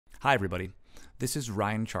Hi everybody, this is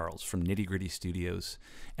Ryan Charles from Nitty Gritty Studios,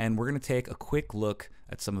 and we're going to take a quick look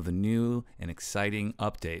at some of the new and exciting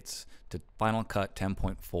updates to Final Cut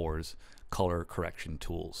 10.4's color correction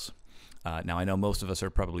tools. Now I know most of us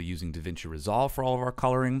are probably using DaVinci Resolve for all of our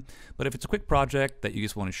coloring, but if it's a quick project that you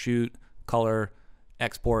just want to shoot, color,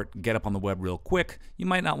 export, get up on the web real quick, you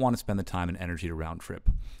might not want to spend the time and energy to round trip.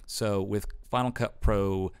 So with Final Cut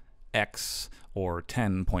Pro X or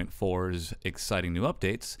 10.4's exciting new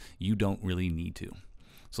updates, you don't really need to.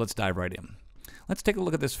 So let's dive right in. Let's take a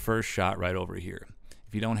look at this first shot right over here.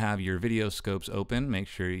 If you don't have your video scopes open, make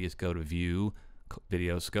sure you just go to View,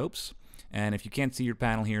 Video Scopes. And if you can't see your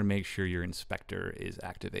panel here, make sure your inspector is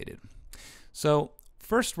activated. So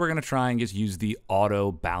first we're going to try and just use the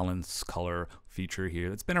auto balance color feature here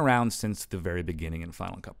that's been around since the very beginning in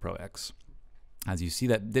Final Cut Pro X. As you see,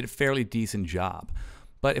 that did a fairly decent job.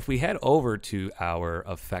 But if we head over to our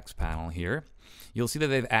effects panel here, you'll see that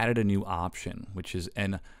they've added a new option, which is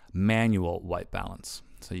an manual white balance.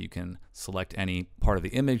 So you can select any part of the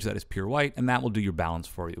image that is pure white, and that will do your balance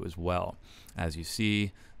for you as well. As you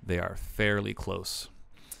see, they are fairly close.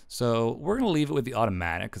 So we're going to leave it with the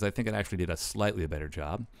automatic because I think it actually did a slightly better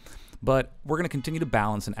job. But we're going to continue to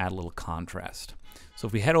balance and add a little contrast. So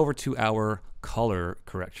if we head over to our color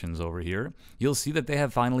corrections over here, you'll see that they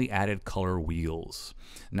have finally added color wheels.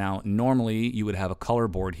 Now, normally you would have a color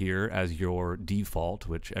board here as your default,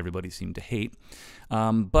 which everybody seemed to hate.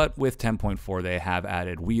 But with 10.4, they have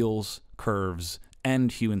added wheels, curves,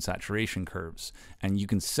 and hue and saturation curves. And you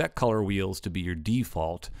can set color wheels to be your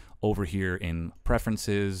default over here in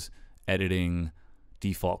Preferences, Editing,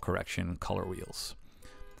 Default Correction, Color Wheels.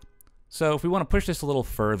 So if we want to push this a little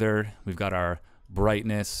further, we've got our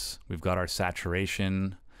brightness, we've got our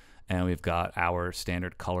saturation, and we've got our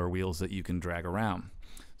standard color wheels that you can drag around.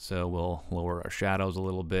 So we'll lower our shadows a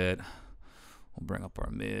little bit, we'll bring up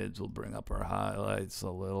our mids, we'll bring up our highlights a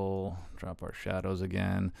little, drop our shadows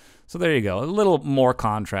again. So there you go, a little more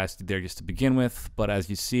contrast there just to begin with, but as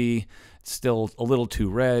you see, it's still a little too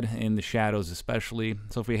red in the shadows especially.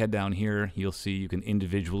 So if we head down here, you'll see you can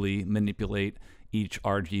individually manipulate each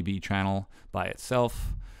RGB channel by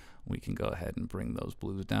itself. We can go ahead and bring those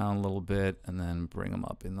blues down a little bit and then bring them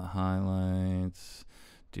up in the highlights.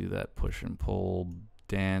 Do that push and pull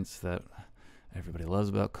dance that everybody loves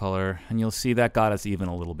about color. And you'll see that got us even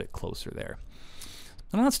a little bit closer there.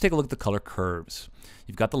 Now let's take a look at the color curves.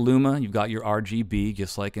 You've got the Luma, you've got your RGB,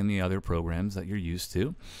 just like in the other programs that you're used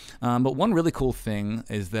to. But one really cool thing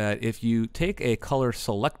is that if you take a color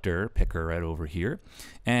selector picker right over here,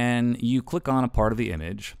 and you click on a part of the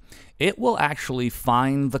image, it will actually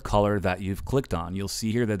find the color that you've clicked on. You'll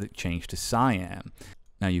see here that it changed to cyan.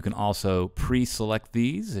 Now you can also pre-select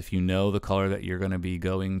these if you know the color that you're going to be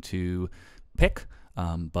going to pick.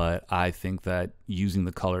 But I think that using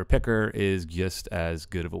the color picker is just as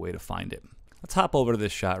good of a way to find it. Let's hop over to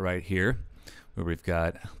this shot right here where we've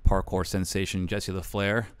got parkour sensation Jesse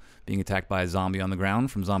LaFleur being attacked by a zombie on the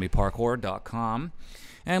ground from zombieparkour.com.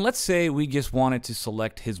 And let's say we just wanted to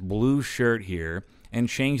select his blue shirt here and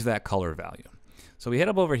change that color value. So we head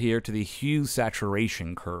up over here to the hue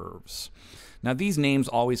saturation curves. Now these names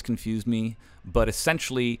always confuse me, but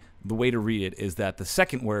essentially the way to read it is that the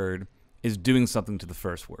second word is doing something to the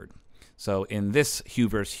first word. So in this hue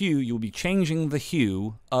versus hue, you'll be changing the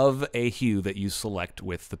hue of a hue that you select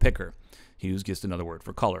with the picker. Hue is just another word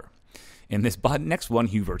for color. In this next one,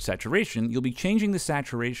 hue versus saturation, you'll be changing the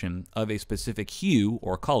saturation of a specific hue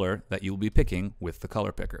or color that you'll be picking with the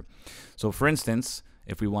color picker. So for instance,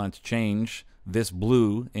 if we wanted to change this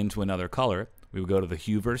blue into another color, we would go to the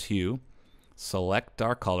hue versus hue, select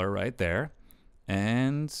our color right there,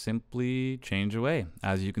 and simply change away.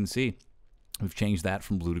 As you can see, we've changed that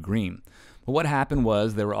from blue to green. But what happened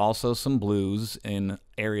was there were also some blues in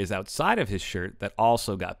areas outside of his shirt that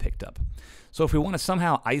also got picked up. So if we want to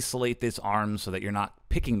somehow isolate this arm so that you're not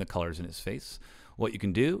picking the colors in his face, what you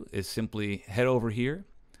can do is simply head over here,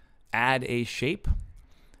 add a shape,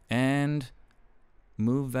 and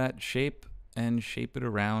move that shape and shape it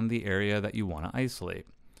around the area that you want to isolate.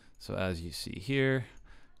 So as you see here,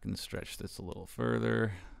 you can stretch this a little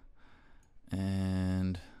further,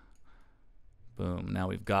 and boom, now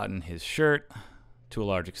we've gotten his shirt to a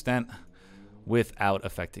large extent without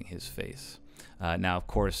affecting his face. Now, of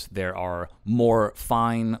course, there are more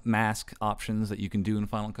fine mask options that you can do in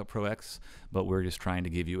Final Cut Pro X, but we're just trying to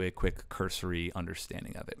give you a quick cursory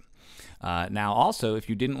understanding of it. Now, also, if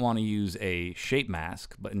you didn't want to use a shape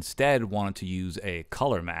mask, but instead wanted to use a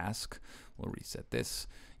color mask, we'll reset this,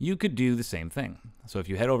 you could do the same thing. So if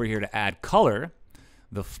you head over here to add color,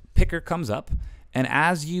 the picker comes up, and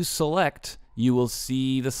as you select, you will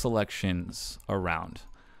see the selections around.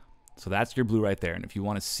 So that's your blue right there. And if you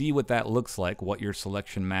want to see what that looks like, what your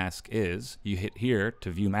selection mask is, you hit here to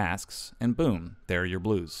view masks, and boom, there are your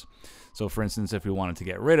blues. So for instance, if we wanted to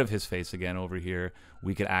get rid of his face again over here,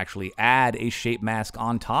 we could actually add a shape mask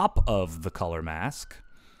on top of the color mask.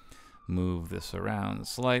 Move this around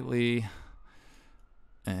slightly.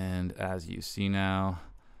 And as you see now,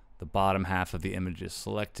 the bottom half of the image is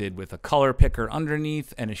selected with a color picker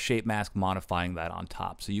underneath and a shape mask modifying that on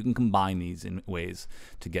top. So you can combine these in ways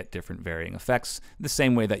to get different varying effects, the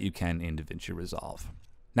same way that you can in DaVinci Resolve.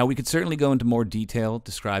 Now we could certainly go into more detail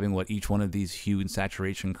describing what each one of these hue and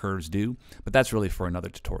saturation curves do, but that's really for another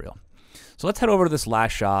tutorial. So let's head over to this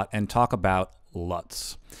last shot and talk about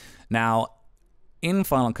LUTs. Now in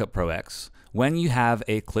Final Cut Pro X, when you have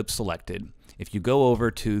a clip selected, if you go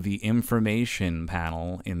over to the information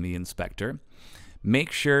panel in the inspector,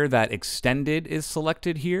 make sure that extended is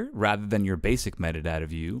selected here rather than your basic metadata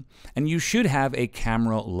view, and you should have a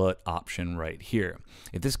camera LUT option right here.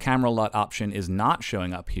 If this camera LUT option is not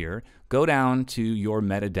showing up here, go down to your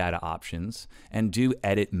metadata options and do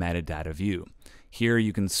edit metadata view. Here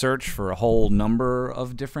you can search for a whole number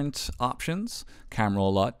of different options. Camera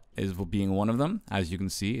LUT is being one of them. As you can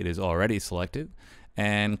see, it is already selected.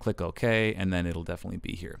 And click OK, and then it'll definitely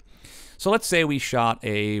be here. So let's say we shot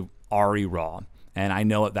a RE RAW, and I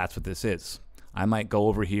know that's what this is. I might go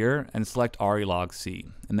over here and select RE Log C,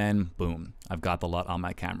 and then boom, I've got the LUT on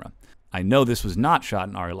my camera. I know this was not shot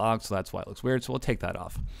in RE Log, so that's why it looks weird, so we'll take that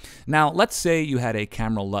off. Now, let's say you had a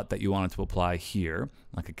camera LUT that you wanted to apply here,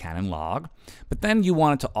 like a Canon log, but then you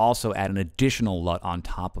wanted to also add an additional LUT on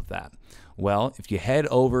top of that. Well, if you head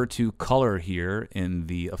over to color here in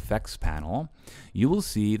the effects panel, you will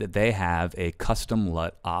see that they have a custom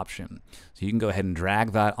LUT option. So you can go ahead and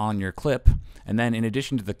drag that on your clip, and then in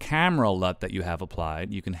addition to the camera LUT that you have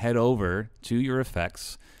applied, you can head over to your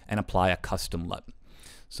effects and apply a custom LUT.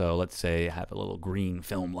 So let's say I have a little green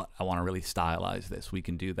film LUT. I want to really stylize this. We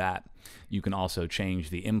can do that. You can also change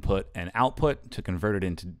the input and output to convert it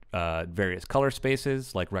into various color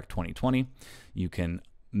spaces like Rec 2020. You can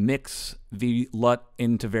mix the LUT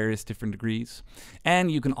into various different degrees. And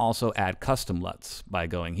you can also add custom LUTs by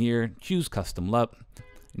going here, choose custom LUT,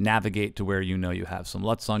 navigate to where you know you have some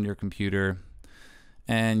LUTs on your computer,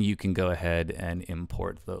 and you can go ahead and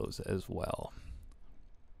import those as well.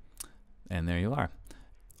 And there you are.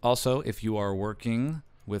 Also, if you are working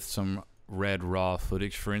with some red raw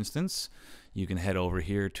footage, for instance, you can head over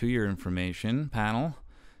here to your information panel,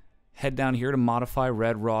 head down here to modify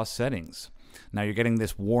red raw settings. Now you're getting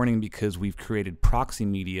this warning because we've created proxy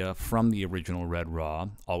media from the original red raw,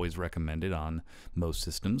 always recommended on most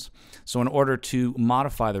systems. So in order to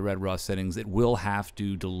modify the red raw settings, it will have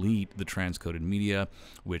to delete the transcoded media,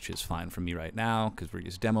 which is fine for me right now because we're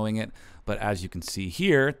just demoing it. But as you can see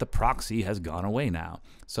here, the proxy has gone away now.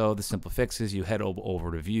 So the simple fix is you head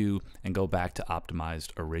over to view and go back to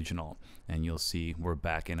optimized original, and you'll see we're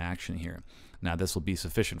back in action here. Now this will be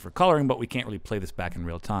sufficient for coloring, but we can't really play this back in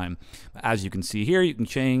real time. As you can see here, you can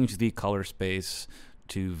change the color space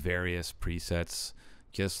to various presets,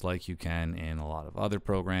 just like you can in a lot of other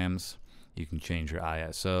programs. You can change your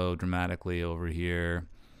ISO dramatically over here.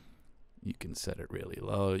 You can set it really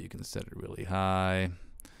low, you can set it really high.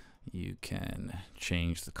 You can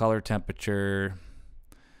change the color temperature.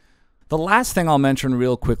 The last thing I'll mention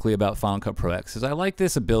real quickly about Final Cut Pro X is I like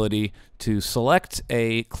this ability to select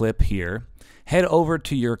a clip here, head over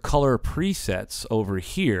to your color presets over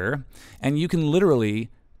here, and you can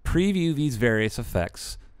literally preview these various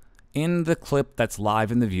effects in the clip that's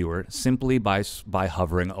live in the viewer simply by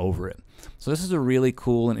hovering over it. So this is a really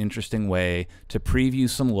cool and interesting way to preview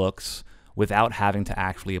some looks without having to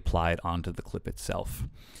actually apply it onto the clip itself.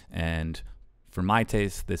 And for my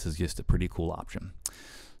taste, this is just a pretty cool option.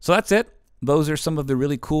 So that's it. Those are some of the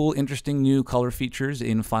really cool, interesting new color features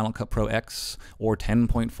in Final Cut Pro X or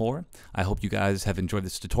 10.4. I hope you guys have enjoyed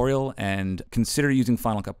this tutorial and consider using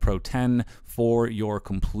Final Cut Pro 10 for your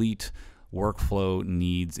complete workflow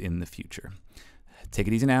needs in the future. Take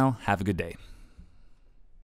it easy now. Have a good day.